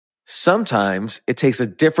Sometimes it takes a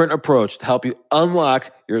different approach to help you unlock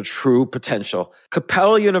your true potential.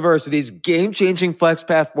 Capella University's game-changing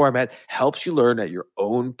FlexPath format helps you learn at your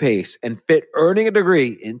own pace and fit earning a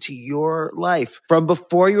degree into your life. From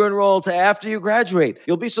before you enroll to after you graduate,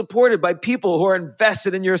 you'll be supported by people who are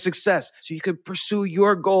invested in your success so you can pursue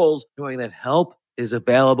your goals knowing that help is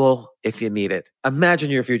available if you need it. Imagine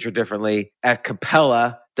your future differently at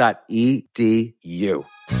capella.edu.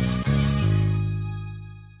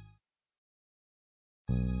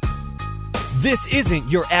 This isn't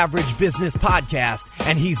your average business podcast,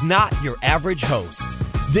 and he's not your average host.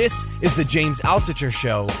 This is the James Altucher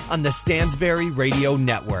Show on the Stansberry Radio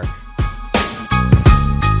Network.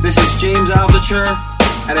 This is James Altucher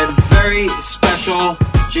at a very special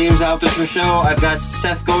James Altucher Show. I've got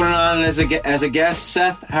Seth Godin on as a guest.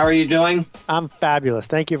 Seth, how are you doing? I'm fabulous.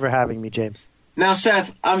 Thank you for having me, James. Now,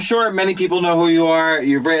 Seth, I'm sure many people know who you are.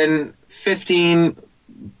 You've written 15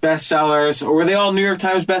 bestsellers. Were they all New York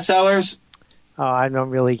Times bestsellers? Oh, I don't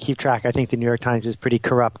really keep track. I think the New York Times is pretty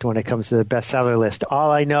corrupt when it comes to the bestseller list. All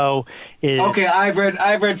I know is... Okay, I've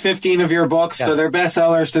read 15 of your books, yes. So they're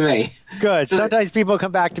bestsellers to me. Good. So sometimes people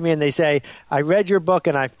come back to me and they say, I read your book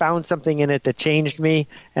and I found something in it that changed me,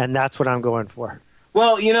 and that's what I'm going for.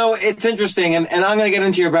 Well, you know, it's interesting, and I'm going to get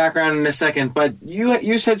into your background in a second, but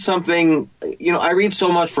you said something, you know, I read so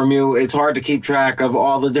much from you, it's hard to keep track of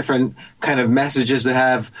all the different kind of messages that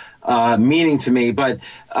have meaning to me, but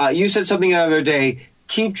you said something the other day,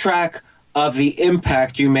 keep track of the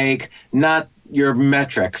impact you make, not your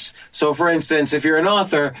metrics. So, for instance, if you're an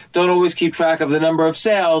author, don't always keep track of the number of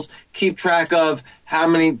sales, keep track of how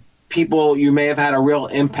many people you may have had a real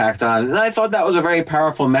impact on. And I thought that was a very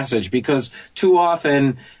powerful message because too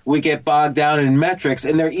often we get bogged down in metrics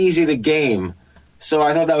and they're easy to game. So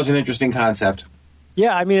I thought that was an interesting concept.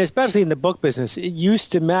 Yeah, I mean, especially in the book business, it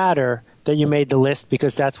used to matter that you made the list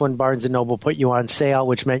because that's when Barnes & Noble put you on sale,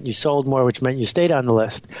 which meant you sold more, which meant you stayed on the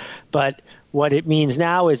list. But what it means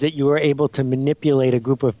now is that you were able to manipulate a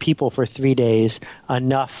group of people for 3 days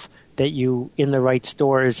enough that you, in the right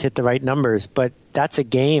stores, hit the right numbers. But that's a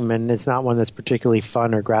game, and it's not one that's particularly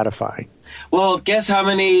fun or gratifying. Well, guess how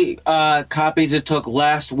many copies it took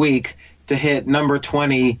last week to hit number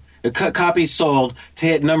 20, copies sold to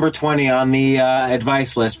hit number 20 on the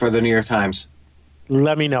advice list for the New York Times?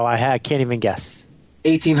 Let me know. I can't even guess.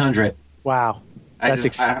 1,800. Wow. That's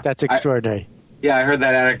extraordinary. Yeah, I heard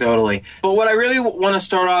that anecdotally. But what I really want to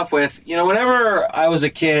start off with, you know, whenever I was a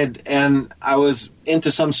kid and I was into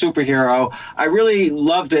some superhero, I really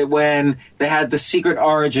loved it when they had the Secret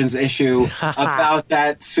Origins issue about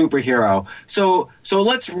that superhero. So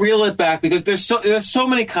let's reel it back because there's so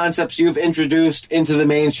many concepts you've introduced into the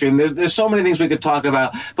mainstream. There's so many things we could talk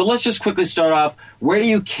about. But let's just quickly start off where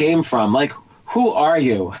you came from. Like, who are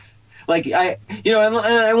you? Like, and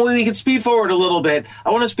we can speed forward a little bit. I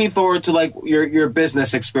want to speed forward to like your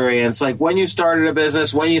business experience, like when you started a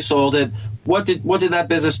business, when you sold it, what did that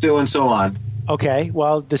business do, and so on. Okay,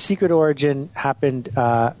 well, the Secret Origin happened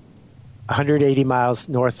 180 miles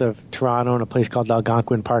north of Toronto in a place called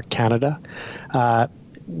Algonquin Park, Canada,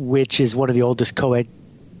 which is one of the oldest co-ed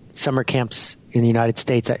summer camps in the United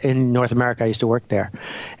States. In North America, I used to work there.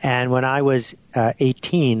 And when I was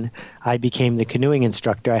 18, I became the canoeing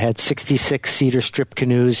instructor. I had 66 cedar strip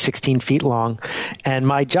canoes, 16 feet long. And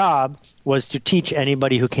my job was to teach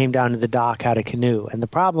anybody who came down to the dock how to canoe. And the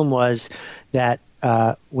problem was that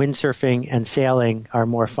windsurfing and sailing are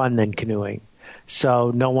more fun than canoeing.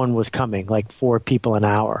 So no one was coming, like 4 people an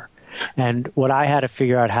hour. And what I had to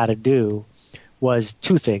figure out how to do was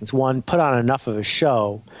 2 things. One, put on enough of a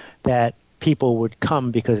show that people would come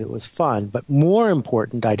because it was fun. But more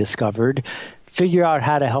important, I discovered, figure out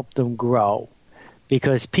how to help them grow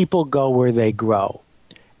because people go where they grow.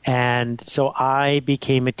 And so I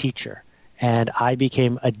became a teacher and I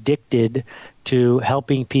became addicted to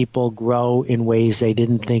helping people grow in ways they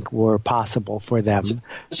didn't think were possible for them.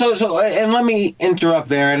 So, and let me interrupt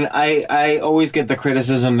there. And I always get the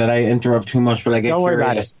criticism that I interrupt too much, but I get Don't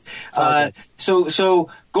curious. Worry about it. So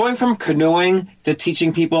going from canoeing to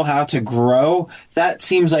teaching people how to grow, that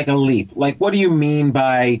seems like a leap. Like, what do you mean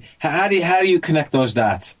by how do you connect those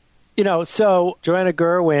dots? You know, so Joanna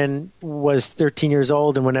Gerwin was 13 years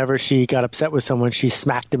old, and whenever she got upset with someone, she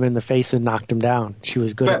smacked him in the face and knocked him down. She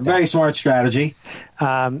was good at that. Very smart strategy.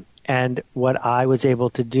 And what I was able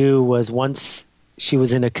to do was once she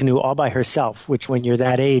was in a canoe all by herself, which when you're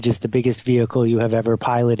that age is the biggest vehicle you have ever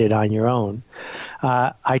piloted on your own,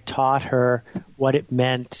 I taught her what it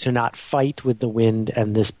meant to not fight with the wind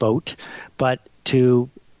and this boat, but to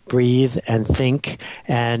breathe and think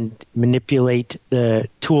and manipulate the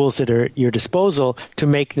tools that are at your disposal to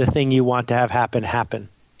make the thing you want to have happen.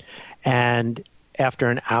 And after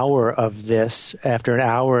an hour of this, after an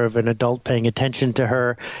hour of an adult paying attention to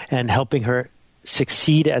her and helping her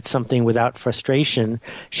succeed at something without frustration,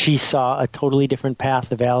 she saw a totally different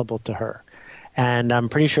path available to her. And I'm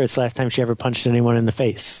pretty sure it's the last time she ever punched anyone in the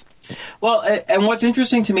face. Well, and what's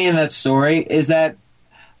interesting to me in that story is that,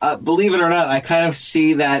 believe it or not, I kind of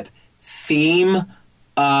see that theme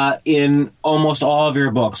in almost all of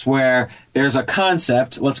your books, where there's a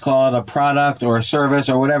concept, let's call it a product or a service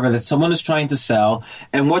or whatever, that someone is trying to sell.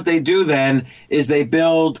 And what they do then is they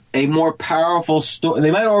build a more powerful story.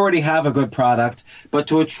 They might already have a good product, but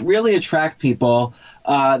to really attract people,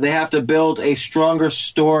 they have to build a stronger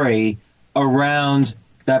story around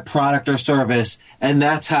that product or service. And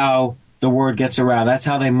that's how the word gets around. That's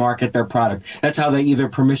how they market their product. That's how they either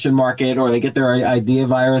permission market, or they get their idea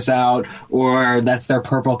virus out, or that's their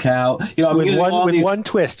purple cow. You know, with one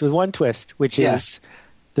twist, which is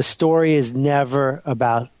the story is never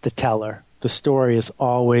about the teller. The story is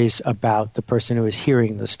always about the person who is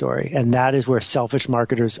hearing the story, and that is where selfish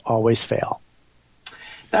marketers always fail.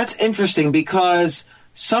 That's interesting, because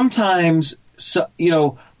sometimes,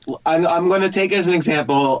 I'm going to take as an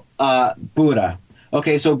example Buddha.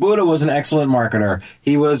 Okay, so Buddha was an excellent marketer.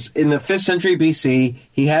 He was in the 5th century BC.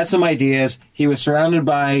 He had some ideas. He was surrounded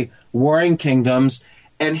by warring kingdoms.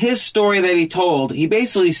 And his story that he told, he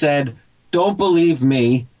basically said, don't believe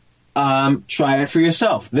me, try it for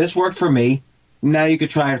yourself. This worked for me. Now you could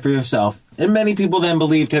try it for yourself. And many people then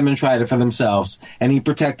believed him and tried it for themselves. And he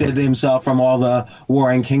protected himself from all the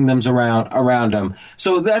warring kingdoms around him.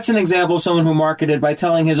 So that's an example of someone who marketed by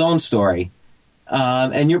telling his own story.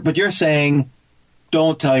 But you're saying,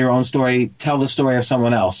 don't tell your own story, tell the story of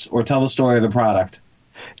someone else, or tell the story of the product.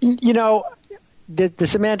 You know, the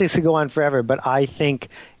semantics could go on forever, but I think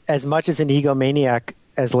as much as an egomaniac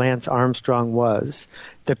as Lance Armstrong was,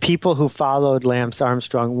 the people who followed Lance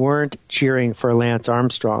Armstrong weren't cheering for Lance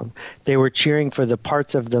Armstrong. They were cheering for the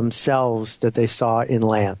parts of themselves that they saw in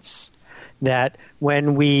Lance. That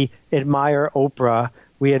when we admire Oprah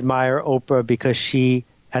because she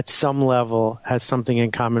at some level has something in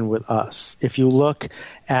common with us. If you look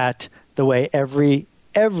at the way every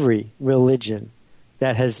religion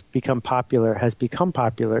that has become popular,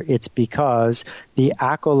 it's because the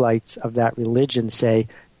acolytes of that religion say,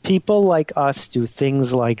 people like us do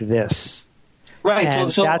things like this. Right,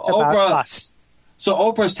 and so that's Oprah, about us. So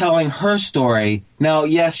Oprah's telling her story. Now,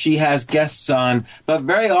 yes, she has guests on, but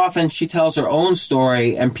very often she tells her own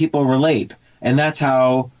story and people relate. And that's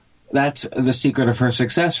the secret of her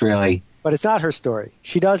success, really. But it's not her story.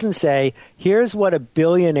 She doesn't say, here's what a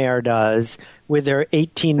billionaire does with their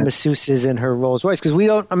 18 masseuses in her Rolls Royce, because we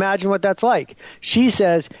don't imagine what that's like. She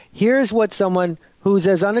says, here's what someone who's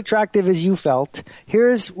as unattractive as you felt,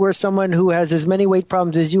 here's where someone who has as many weight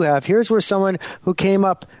problems as you have, here's where someone who came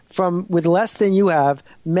up from with less than you have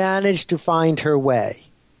managed to find her way,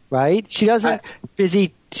 right? She's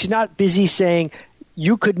not busy saying,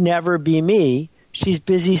 you could never be me. She's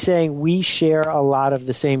busy saying we share a lot of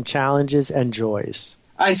the same challenges and joys.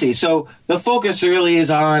 I see. So the focus really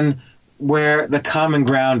is on where the common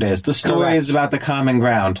ground is. The story is about the common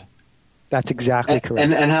ground. That's exactly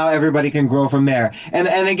correct. And how everybody can grow from there. And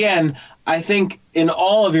again, I think in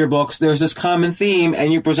all of your books, there's this common theme,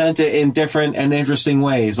 and you present it in different and interesting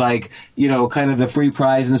ways, like, kind of the free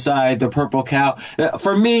prize inside, the purple cow.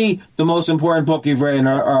 For me, the most important book you've written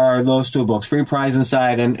are those two books, Free Prize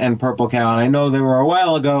Inside and Purple Cow. And I know they were a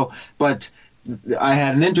while ago, but I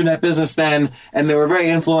had an internet business then, and they were very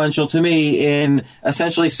influential to me in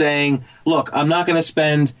essentially saying, look, I'm not going to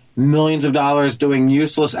spend millions of dollars doing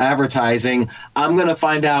useless advertising. I'm going to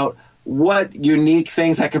find out what unique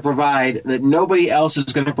things I could provide that nobody else is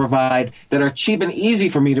going to provide, that are cheap and easy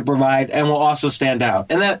for me to provide, and will also stand out.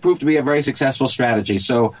 And that proved to be a very successful strategy.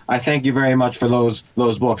 So I thank you very much for those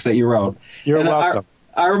books that you wrote. You're welcome.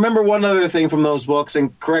 I remember one other thing from those books,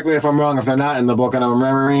 and correct me if I'm wrong if they're not in the book and I'm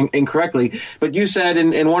remembering incorrectly, but you said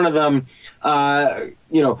in one of them,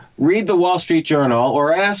 read the Wall Street Journal,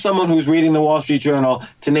 or ask someone who's reading the Wall Street Journal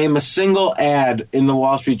to name a single ad in the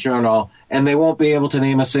Wall Street Journal, and they won't be able to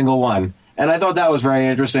name a single one. And I thought that was very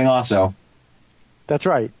interesting also. That's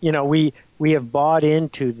right. We have bought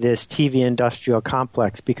into this TV industrial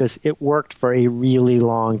complex because it worked for a really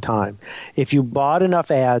long time. If you bought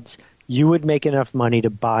enough ads, you would make enough money to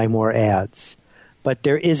buy more ads. But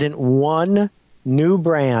there isn't one new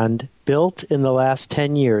brand built in the last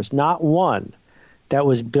 10 years, not one, that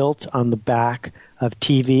was built on the back of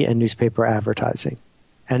TV and newspaper advertising.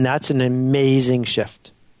 And that's an amazing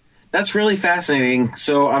shift. That's really fascinating.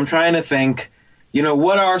 So I'm trying to think,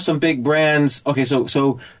 what are some big brands? Okay,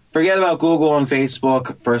 so forget about Google and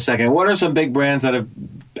Facebook for a second. What are some big brands that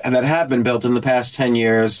have been built in the past 10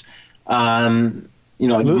 years?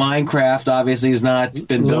 Minecraft obviously has not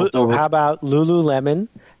been built over. How about Lululemon?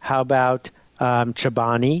 How about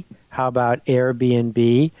Chobani? How about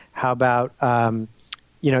Airbnb? How about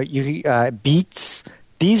Beats?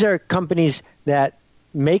 These are companies that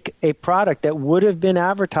make a product that would have been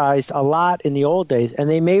advertised a lot in the old days, and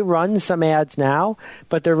they may run some ads now,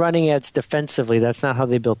 but they're running ads defensively. That's not how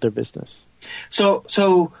they built their business. So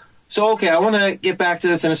okay, I want to get back to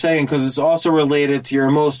this in a second because it's also related to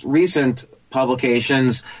your most recent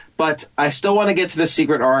publications, but I still want to get to the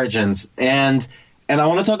secret origins, and I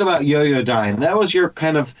want to talk about Yo-Yo-Dine. That was your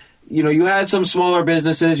kind of, you had some smaller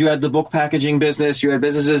businesses, you had the book packaging business, you had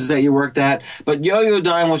businesses that you worked at, but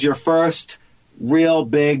Yo-Yo-Dine was your first real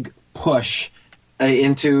big push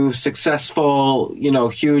into successful,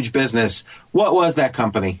 huge business. What was that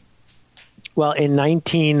company? Well, in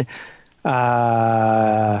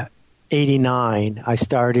 1989, I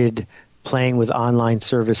started playing with online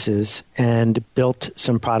services and built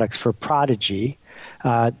some products for Prodigy.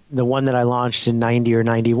 The one that I launched in 90 or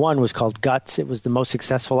 91 was called Guts. It was the most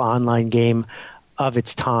successful online game of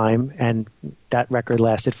its time, and that record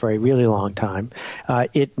lasted for a really long time.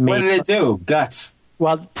 What did it do? Guts.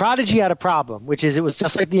 Well, Prodigy had a problem, which is it was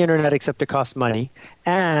just like the internet except it cost money,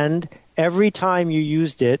 and every time you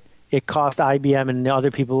used it, it cost IBM and the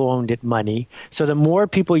other people who owned it money. So the more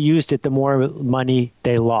people used it, the more money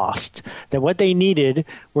they lost. That what they needed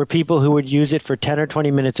were people who would use it for 10 or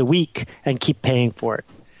 20 minutes a week and keep paying for it.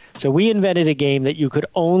 So we invented a game that you could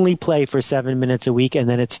only play for 7 minutes a week, and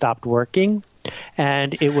then it stopped working.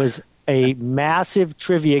 And it was a massive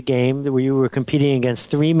trivia game where you were competing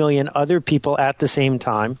against 3 million other people at the same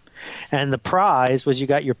time. And the prize was you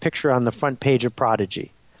got your picture on the front page of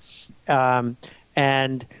Prodigy.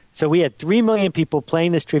 And so we had 3 million people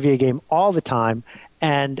playing this trivia game all the time.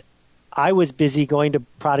 And I was busy going to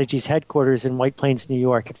Prodigy's headquarters in White Plains, New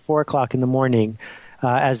York at 4 o'clock in the morning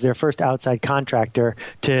as their first outside contractor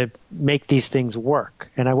to make these things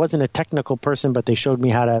work. And I wasn't a technical person, but they showed me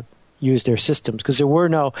how to use their systems because there were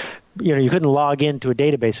no, you couldn't log into a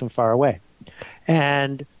database from far away.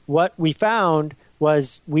 And what we found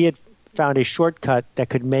was we had found a shortcut that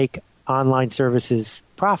could make online services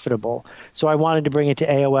profitable. So I wanted to bring it to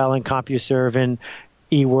AOL and CompuServe and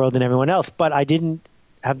eWorld and everyone else, but I didn't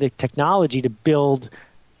have the technology to build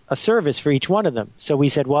a service for each one of them. So we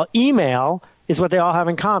said, well, email is what they all have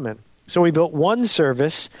in common. So we built one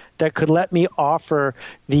service that could let me offer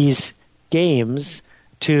these games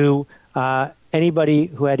to anybody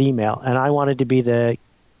who had email. And I wanted to be the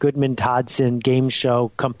Goodman-Todson game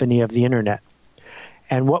show company of the internet.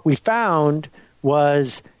 And what we found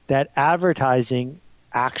was that advertising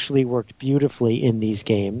actually worked beautifully in these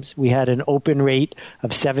games. We had an open rate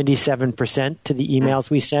of 77% to the emails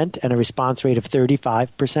we sent and a response rate of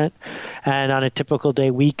 35%. And on a typical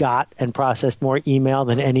day, we got and processed more email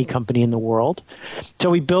than any company in the world. So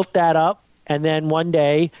we built that up. And then one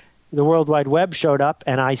day, the World Wide Web showed up,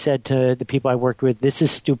 and I said to the people I worked with, this is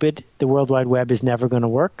stupid. The World Wide Web is never going to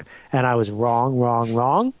work. And I was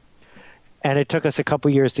wrong. And it took us a couple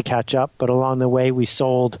years to catch up, but along the way, we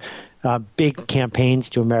sold big campaigns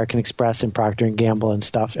to American Express and Procter & Gamble and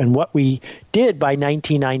stuff. And what we did by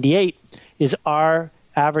 1998 is our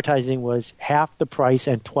advertising was half the price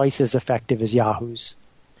and twice as effective as Yahoo's.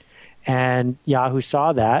 And Yahoo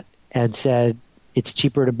saw that and said, it's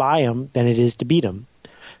cheaper to buy them than it is to beat them.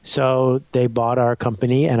 So they bought our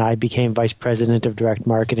company, and I became vice president of direct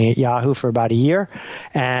marketing at Yahoo for about a year.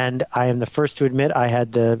 And I am the first to admit I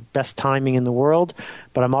had the best timing in the world,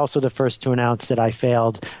 but I'm also the first to announce that I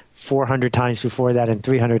failed 400 times before that and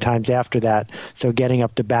 300 times after that. So getting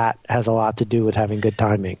up to bat has a lot to do with having good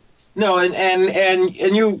timing. No, and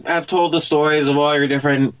you have told the stories of all your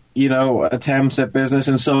different, attempts at business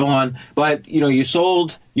and so on. But, you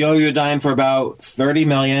sold Yo-Yo-Dine for about $30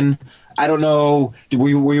 million. I don't know.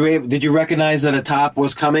 Did you recognize that a top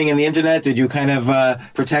was coming in the internet? Did you kind of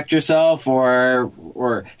protect yourself, or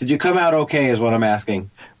did you come out okay? Is what I'm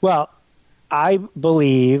asking. Well, I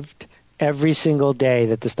believed every single day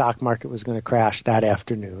that the stock market was going to crash that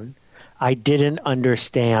afternoon. I didn't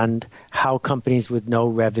understand how companies with no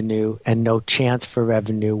revenue and no chance for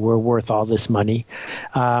revenue were worth all this money,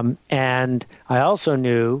 and I also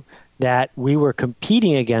knew that we were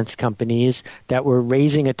competing against companies that were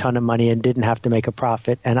raising a ton of money and didn't have to make a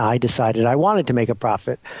profit, and I decided I wanted to make a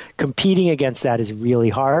profit. Competing against that is really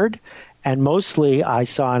hard, and mostly I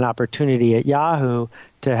saw an opportunity at Yahoo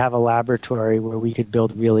to have a laboratory where we could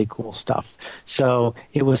build really cool stuff. So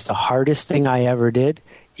it was the hardest thing I ever did.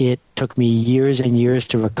 It took me years and years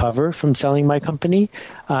to recover from selling my company.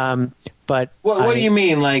 But what do you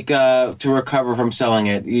mean, like to recover from selling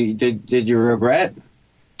it? Did you regret?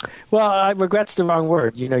 Well, regret's the wrong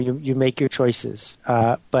word. You make your choices.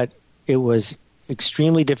 But it was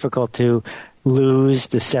extremely difficult to lose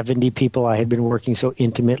the 70 people I had been working so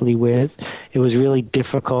intimately with. It was really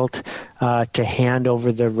difficult to hand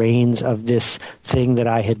over the reins of this thing that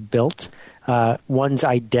I had built. One's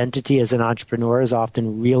identity as an entrepreneur is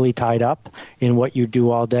often really tied up in what you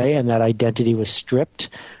do all day, and that identity was stripped.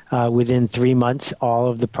 Within 3 months, all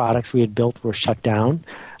of the products we had built were shut down.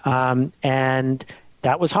 And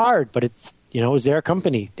that was hard, but it was their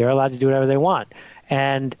company. They're allowed to do whatever they want.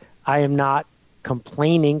 And I am not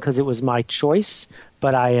complaining because it was my choice,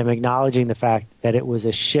 but I am acknowledging the fact that it was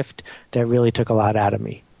a shift that really took a lot out of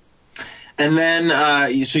me. And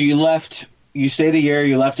then, so you left, you stayed a year,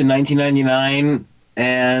 you left in 1999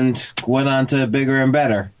 and went on to bigger and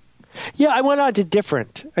better. Yeah, I went on to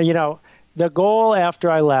different. The goal after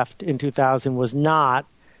I left in 2000 was not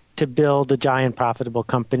to build a giant profitable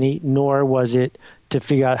company, nor was it to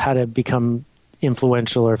figure out how to become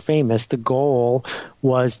influential or famous. The goal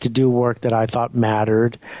was to do work that I thought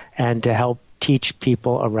mattered and to help teach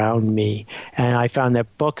people around me. And I found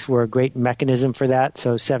that books were a great mechanism for that.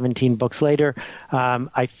 So 17 books later,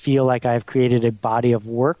 I feel like I've created a body of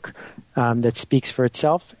work that speaks for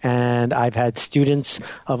itself. And I've had students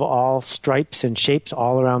of all stripes and shapes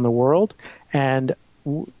all around the world. And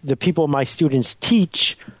the people my students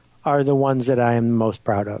teach are the ones that I am most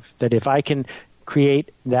proud of. That if I can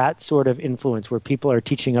create that sort of influence where people are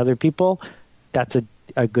teaching other people, that's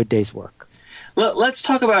a good day's work. Let's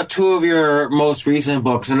talk about two of your most recent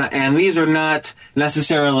books, and these are not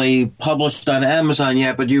necessarily published on Amazon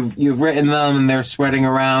yet, but you've written them and they're spreading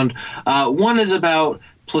around. One is about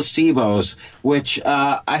placebos, which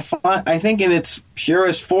I think in its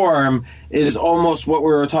purest form is almost what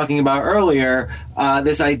we were talking about earlier,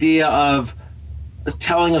 this idea of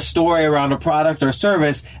telling a story around a product or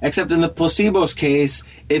service, except in the placebo's case,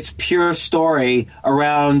 it's pure story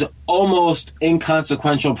around almost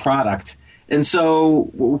inconsequential product. And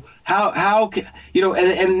so how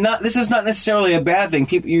and not, this is not necessarily a bad thing.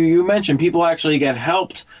 People, you mentioned people actually get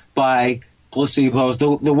helped by placebos.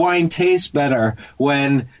 The wine tastes better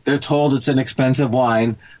when they're told it's an expensive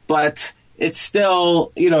wine, but it's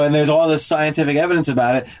still, and there's all this scientific evidence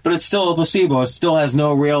about it, but it's still a placebo. It still has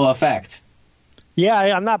no real effect. Yeah,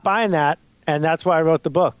 I'm not buying that, and that's why I wrote the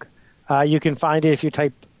book. You can find it if you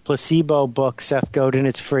type placebo book, Seth Godin.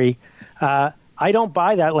 It's free. I don't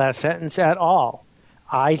buy that last sentence at all.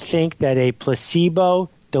 I think that a placebo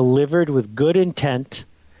delivered with good intent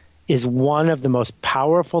is one of the most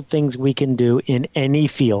powerful things we can do in any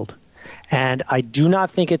field. And I do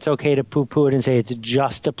not think it's okay to poo-poo it and say it's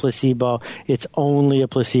just a placebo. It's only a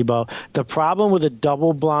placebo. The problem with a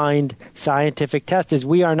double-blind scientific test is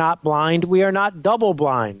we are not blind. We are not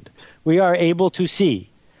double-blind. We are able to see.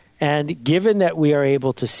 And given that we are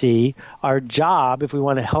able to see, our job, if we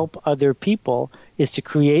want to help other people, is to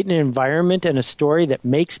create an environment and a story that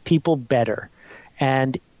makes people better.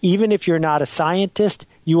 And even if you're not a scientist,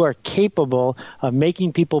 you are capable of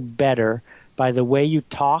making people better by the way you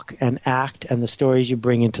talk and act and the stories you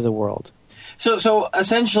bring into the world. So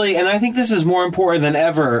essentially, and I think this is more important than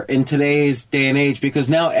ever in today's day and age, because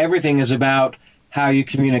now everything is about how you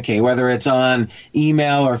communicate, whether it's on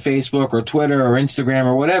email or Facebook or Twitter or Instagram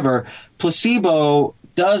or whatever. Placebo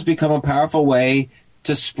does become a powerful way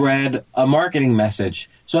to spread a marketing message.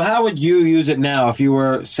 So how would you use it now if you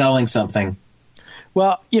were selling something?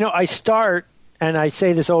 Well, I start, and I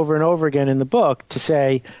say this over and over again in the book, to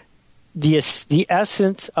say the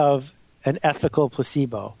essence of an ethical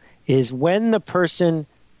placebo is when the person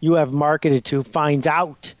you have marketed to finds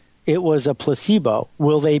out it was a placebo,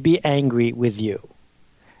 will they be angry with you?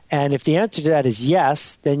 And if the answer to that is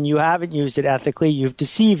yes, then you haven't used it ethically. You've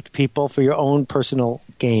deceived people for your own personal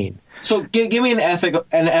gain. So give me an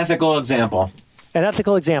ethical example. An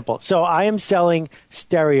ethical example. So I am selling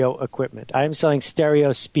stereo equipment. I am selling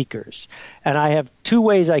stereo speakers. And I have two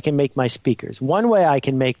ways I can make my speakers. One way I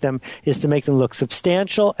can make them is to make them look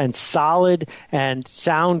substantial and solid and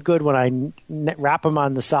sound good when I wrap them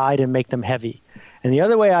on the side and make them heavy. And the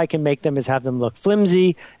other way I can make them is have them look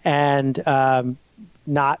flimsy and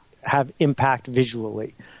not have impact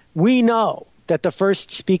visually. We know that the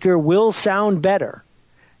first speaker will sound better.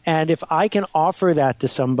 And if I can offer that to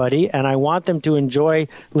somebody and I want them to enjoy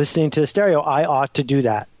listening to the stereo, I ought to do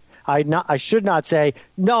that. I should not say,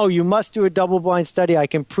 no, you must do a double-blind study. I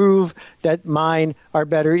can prove that mine are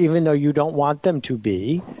better even though you don't want them to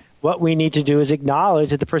be. What we need to do is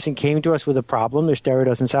acknowledge that the person came to us with a problem, their stereo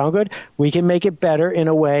doesn't sound good. We can make it better in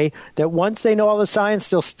a way that once they know all the science,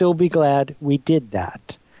 they'll still be glad we did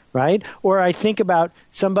that, right? Or I think about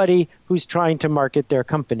somebody who's trying to market their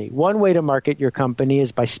company. One way to market your company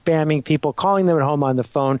is by spamming people, calling them at home on the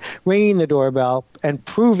phone, ringing the doorbell, and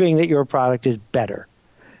proving that your product is better.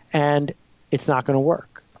 And it's not going to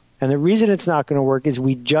work. And the reason it's not going to work is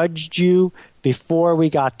we judged you before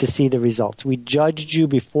we got to see the results. We judged you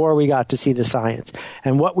before we got to see the science.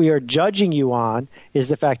 And what we are judging you on is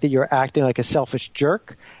the fact that you're acting like a selfish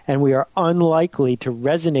jerk, and we are unlikely to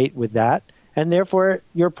resonate with that. And therefore,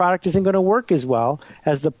 your product isn't going to work as well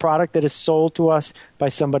as the product that is sold to us by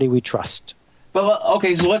somebody we trust. But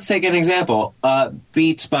okay, so let's take an example.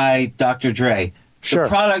 Beats by Dr. Dre. Sure. The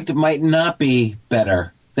product might not be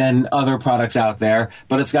better than other products out there,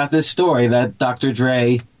 but it's got this story that Dr.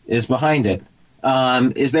 Dre is behind it.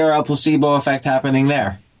 Is there a placebo effect happening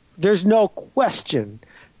there? There's no question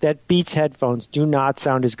that Beats headphones do not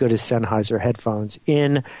sound as good as Sennheiser headphones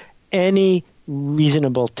in any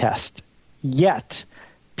reasonable test. Yet,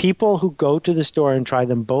 people who go to the store and try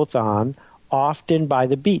them both on often buy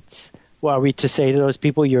the Beats. Well, are we to say to those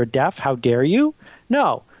people, you're deaf? How dare you?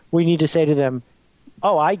 No. We need to say to them,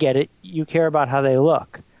 oh, I get it. You care about how they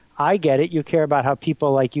look. I get it. You care about how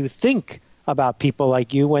people like you think about people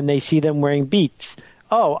like you when they see them wearing Beats.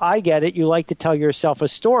 Oh, I get it. You like to tell yourself a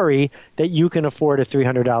story that you can afford a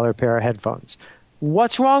 $300 pair of headphones.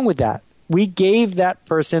 What's wrong with that? We gave that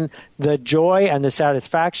person the joy and the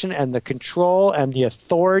satisfaction and the control and the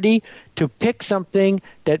authority to pick something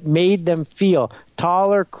that made them feel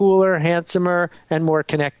taller, cooler, handsomer, and more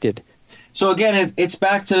connected. So again, it's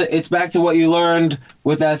back to what you learned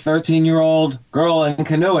with that 13-year-old girl in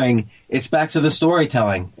canoeing. It's back to the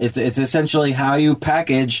storytelling. It's essentially how you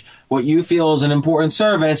package what you feel is an important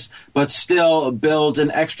service, but still build an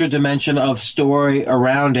extra dimension of story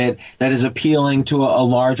around it that is appealing to a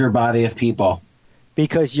larger body of people.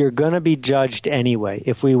 Because you're going to be judged anyway.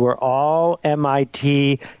 If we were all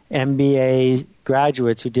MIT, MBA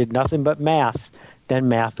graduates who did nothing but math, then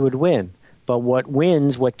math would win. But what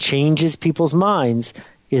wins, what changes people's minds,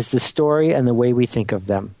 is the story and the way we think of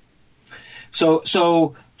them. So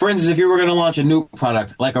for instance, if you were going to launch a new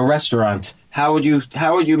product, like a restaurant, how would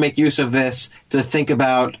you make use of this to think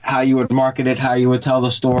about how you would market it, how you would tell the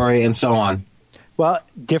story, and so on? Well,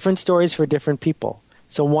 different stories for different people.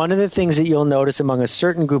 So one of the things that you'll notice among a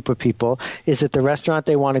certain group of people is that the restaurant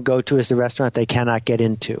they want to go to is the restaurant they cannot get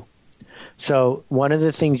into. So one of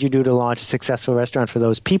the things you do to launch a successful restaurant for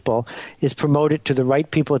those people is promote it to the right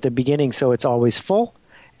people at the beginning so it's always full,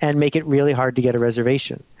 and make it really hard to get a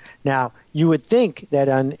reservation. Now, you would think that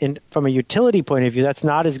from a utility point of view, that's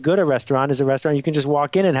not as good a restaurant as a restaurant you can just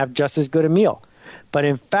walk in and have just as good a meal. But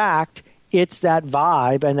in fact, it's that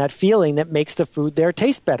vibe and that feeling that makes the food there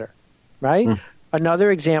taste better, right? Mm. Another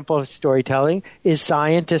example of storytelling is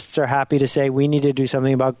scientists are happy to say we need to do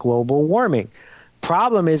something about global warming.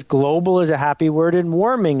 Problem is global is a happy word and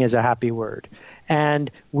warming is a happy word.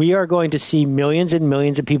 And we are going to see millions and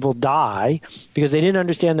millions of people die because they didn't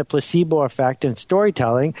understand the placebo effect in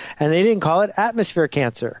storytelling, and they didn't call it atmosphere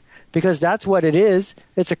cancer because that's what it is.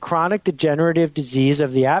 It's a chronic degenerative disease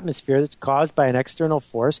of the atmosphere that's caused by an external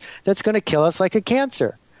force that's going to kill us like a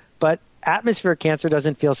cancer. But atmosphere cancer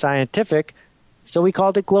doesn't feel scientific, so we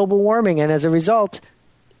called it global warming, and as a result,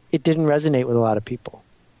 it didn't resonate with a lot of people.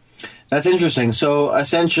 That's interesting. So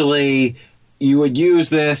essentially, you would use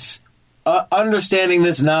this, understanding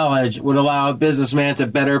this knowledge would allow a businessman to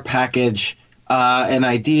better package an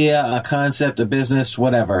idea, a concept, a business,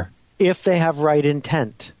 whatever. If they have right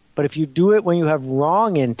intent. But if you do it when you have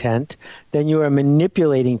wrong intent, then you are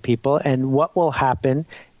manipulating people, and what will happen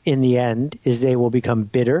in the end is they will become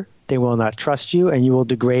bitter, they will not trust you, and you will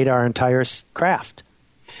degrade our entire craft.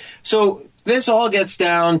 So this all gets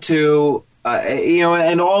down to...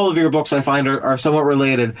 and all of your books I find are somewhat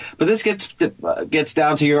related, but this gets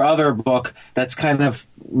down to your other book that's kind of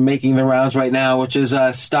making the rounds right now, which is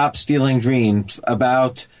Stop Stealing Dreams,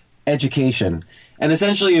 about education. And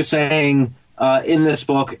essentially you're saying in this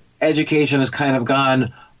book, education has kind of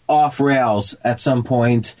gone off rails at some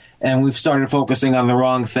point, and we've started focusing on the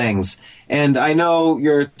wrong things. And I know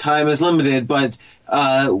your time is limited, but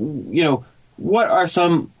what are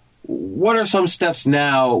some steps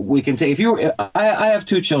now we can take? I have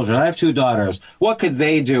two children. I have two daughters. What could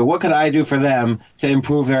they do? What could I do for them to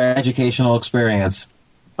improve their educational experience?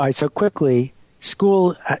 All right, so quickly,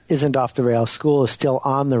 school isn't off the rails. School is still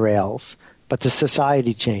on the rails but the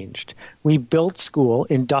society changed. We built school,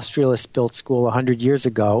 industrialists built school 100 years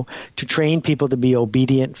ago to train people to be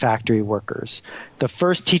obedient factory workers. The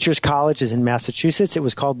first teachers' college is in Massachusetts. It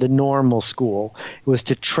was called the normal school. It was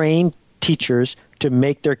to train teachers to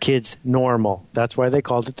make their kids normal. That's why they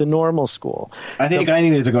called it the normal school. I think I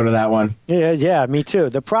needed to go to that one. Yeah, me too.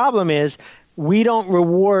 The problem is we don't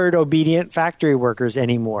reward obedient factory workers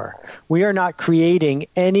anymore. We are not creating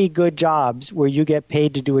any good jobs where you get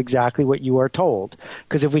paid to do exactly what you are told.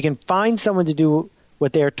 Because if we can find someone to do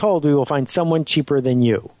what they are told, we will find someone cheaper than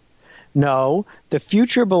you. No, the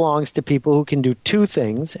future belongs to people who can do two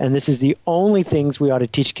things, and this is the only things we ought to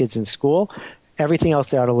teach kids in school. Everything else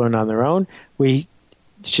they ought to learn on their own. We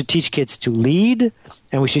should teach kids to lead,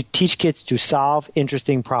 and we should teach kids to solve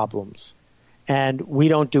interesting problems. And we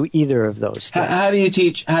don't do either of those things. How do you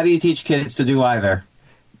teach kids to do either?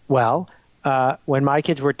 Well, when my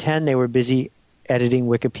kids were 10, they were busy editing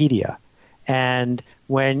Wikipedia. And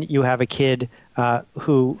when you have a kid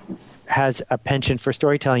who has a penchant for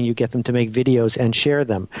storytelling, you get them to make videos and share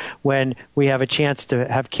them. When we have a chance to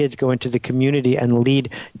have kids go into the community and lead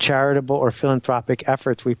charitable or philanthropic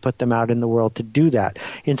efforts, we put them out in the world to do that.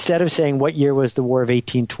 Instead of saying, what year was the War of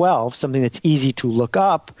 1812, something that's easy to look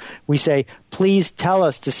up, we say, please tell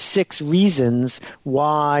us the 6 reasons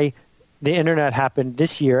why the internet happened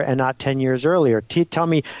this year and not 10 years earlier. Tell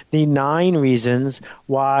me the 9 reasons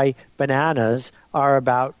why bananas are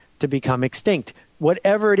about to become extinct.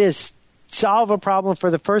 Whatever it is, solve a problem for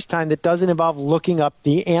the first time that doesn't involve looking up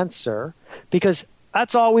the answer, because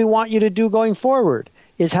that's all we want you to do going forward,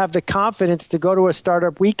 is have the confidence to go to a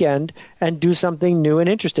startup weekend and do something new and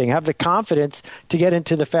interesting. Have the confidence to get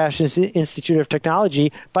into the Fashion Institute of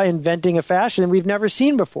Technology by inventing a fashion we've never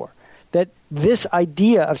seen before. That this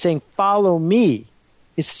idea of saying, follow me,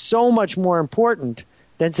 is so much more important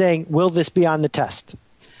than saying, will this be on the test?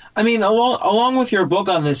 I mean, along with your book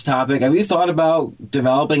on this topic, have you thought about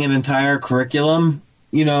developing an entire curriculum,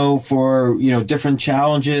 for, different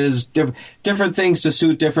challenges, different things to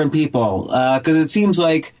suit different people? Because it seems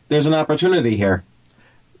like there's an opportunity here.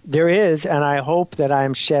 There is, and I hope that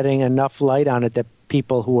I'm shedding enough light on it that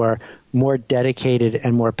people who are more dedicated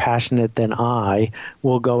and more passionate than I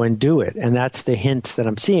will go and do it. And that's the hints that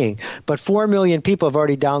I'm seeing. But 4 million people have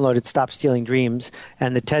already downloaded Stop Stealing Dreams,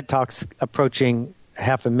 and the TED Talk's approaching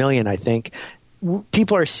 500,000, I think.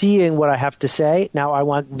 People are seeing what I have to say. Now I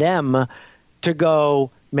want them to go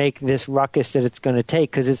make this ruckus that it's going to take,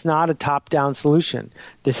 because it's not a top-down solution.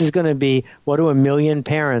 This is going to be, what do 1 million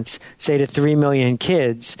parents say to 3 million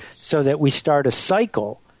kids, so that we start a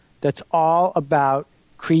cycle that's all about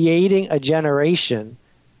creating a generation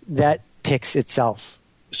that picks itself.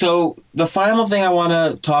 So the final thing I want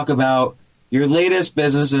to talk about, your latest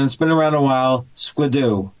business, and it's been around a while,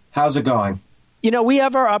 Squidoo. How's it going? We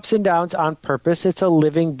have our ups and downs on purpose. It's a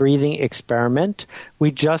living, breathing experiment. We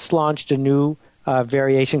just launched a new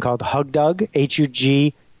variation called HugDug,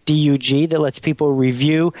 HUGDUG, that lets people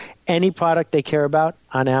review any product they care about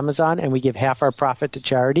on Amazon, and we give half our profit to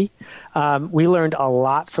charity. We learned a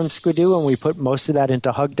lot from Squidoo, and we put most of that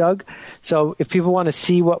into HugDug. So if people want to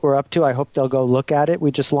see what we're up to, I hope they'll go look at it. We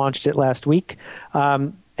just launched it last week.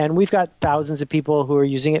 And we've got thousands of people who are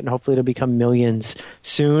using it, and hopefully it'll become millions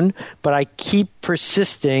soon. But I keep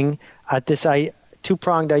persisting at this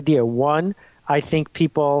two-pronged idea. One, I think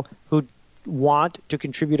people who want to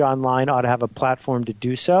contribute online ought to have a platform to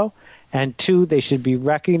do so. And 2, they should be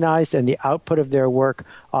recognized, and the output of their work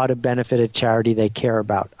ought to benefit a charity they care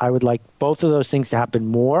about. I would like both of those things to happen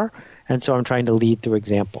more, and so I'm trying to lead through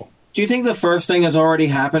example. Do you think the first thing is already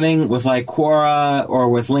happening with like Quora or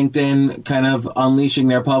with LinkedIn kind of unleashing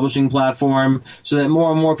their publishing platform so that more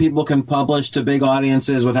and more people can publish to big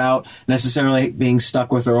audiences without necessarily being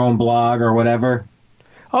stuck with their own blog or whatever?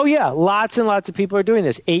 Oh, yeah. Lots and lots of people are doing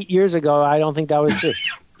this. 8 years ago, I don't think that was true.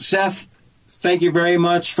 Seth, thank you very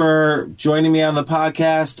much for joining me on the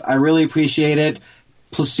podcast. I really appreciate it.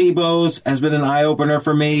 Placebos has been an eye-opener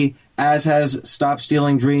for me, as has Stop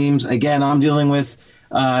Stealing Dreams. Again, I'm dealing with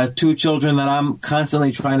 2 children that I'm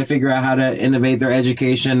constantly trying to figure out how to innovate their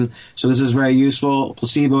education. So this is very useful.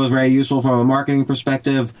 Placebo is very useful from a marketing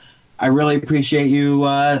perspective. I really appreciate you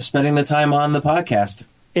spending the time on the podcast.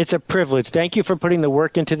 It's a privilege. Thank you for putting the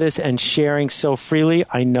work into this and sharing so freely.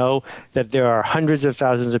 I know that there are hundreds of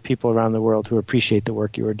thousands of people around the world who appreciate the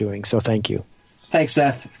work you are doing. So thank you. Thanks,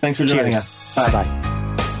 Seth. Thanks for joining us. Bye. Bye.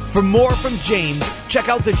 For more from James, check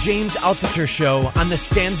out the James Altucher Show on the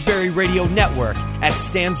Stansberry Radio Network at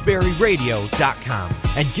stansberryradio.com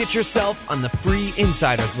and get yourself on the free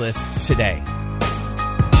insiders list today.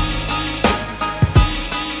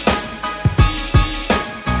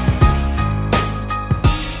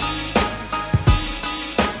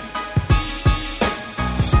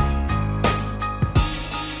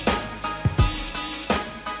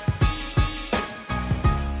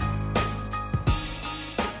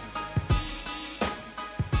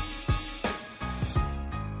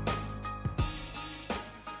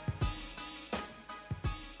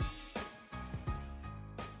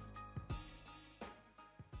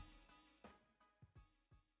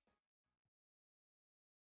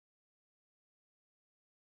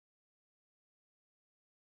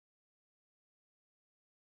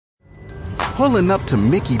 Pulling up to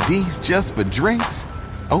Mickey D's just for drinks?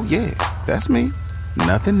 Oh yeah, that's me.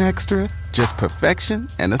 Nothing extra, just perfection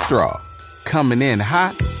and a straw. Coming in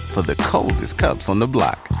hot for the coldest cups on the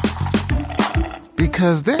block.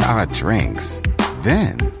 Because there are drinks.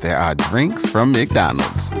 Then there are drinks from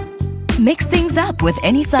McDonald's. Mix things up with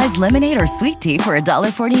any size lemonade or sweet tea for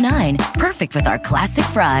 $1.49. Perfect with our classic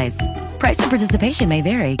fries. Price and participation may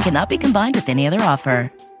vary. Cannot be combined with any other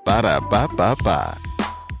offer. Ba-da-ba-ba-ba.